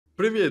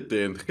Привет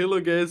and hello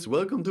guys,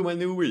 welcome to my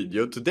new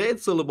video. Today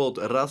it's all about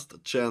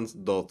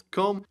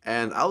RustChance.com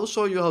and I'll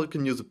show you how you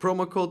can use a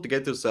promo code to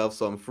get yourself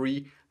some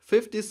free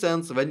 50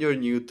 cents when you're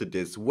new to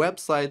this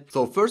website.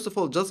 So first of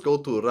all, just go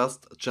to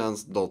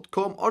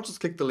RustChance.com or just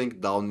click the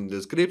link down in the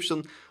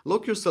description,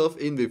 log yourself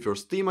in with your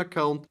Steam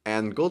account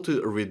and go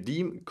to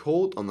redeem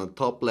code on the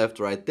top left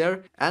right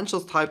there and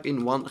just type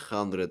in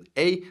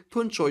 100A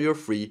to enjoy your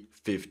free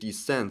 50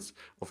 cents.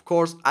 Of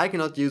course, I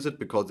cannot use it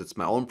because it's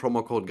my own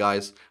promo code,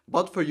 guys,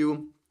 but for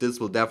you, this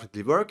will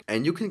definitely work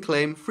and you can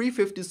claim free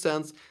 50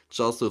 cents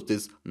just with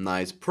this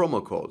nice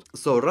promo code.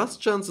 So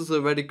RustChance is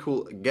a very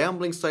cool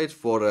gambling site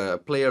for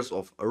players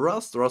of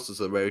Rust. Rust is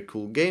a very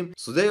cool game.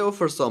 So they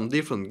offer some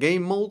different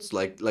game modes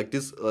like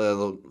this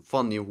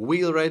funny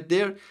wheel right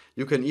there.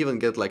 You can even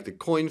get like the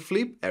coin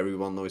flip.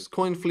 Everyone knows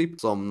coin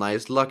flip. Some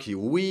nice lucky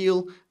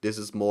wheel. This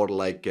is more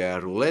like a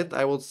roulette,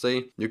 I would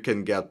say. You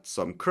can get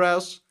some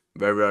crash.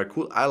 Very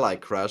cool. I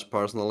like Crash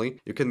personally.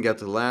 You can get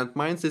the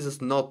landmines. This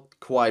is not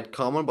quite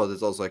common, but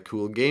it's also a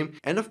cool game.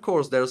 And of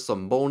course, there's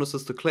some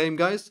bonuses to claim,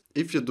 guys.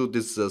 If you do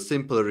these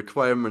simple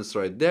requirements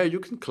right there,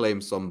 you can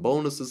claim some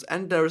bonuses.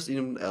 And there's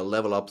even a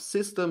level up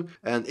system.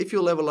 And if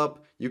you level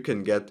up, you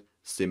can get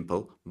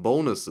simple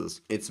bonuses.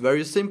 It's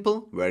very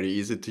simple, very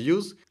easy to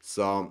use.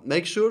 So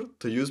make sure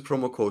to use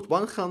promo code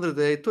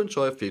 100A to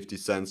enjoy 50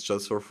 cents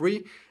just for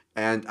free.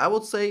 And I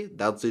would say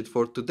that's it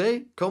for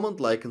today. Comment,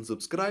 like and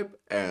subscribe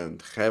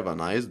and have a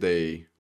nice day.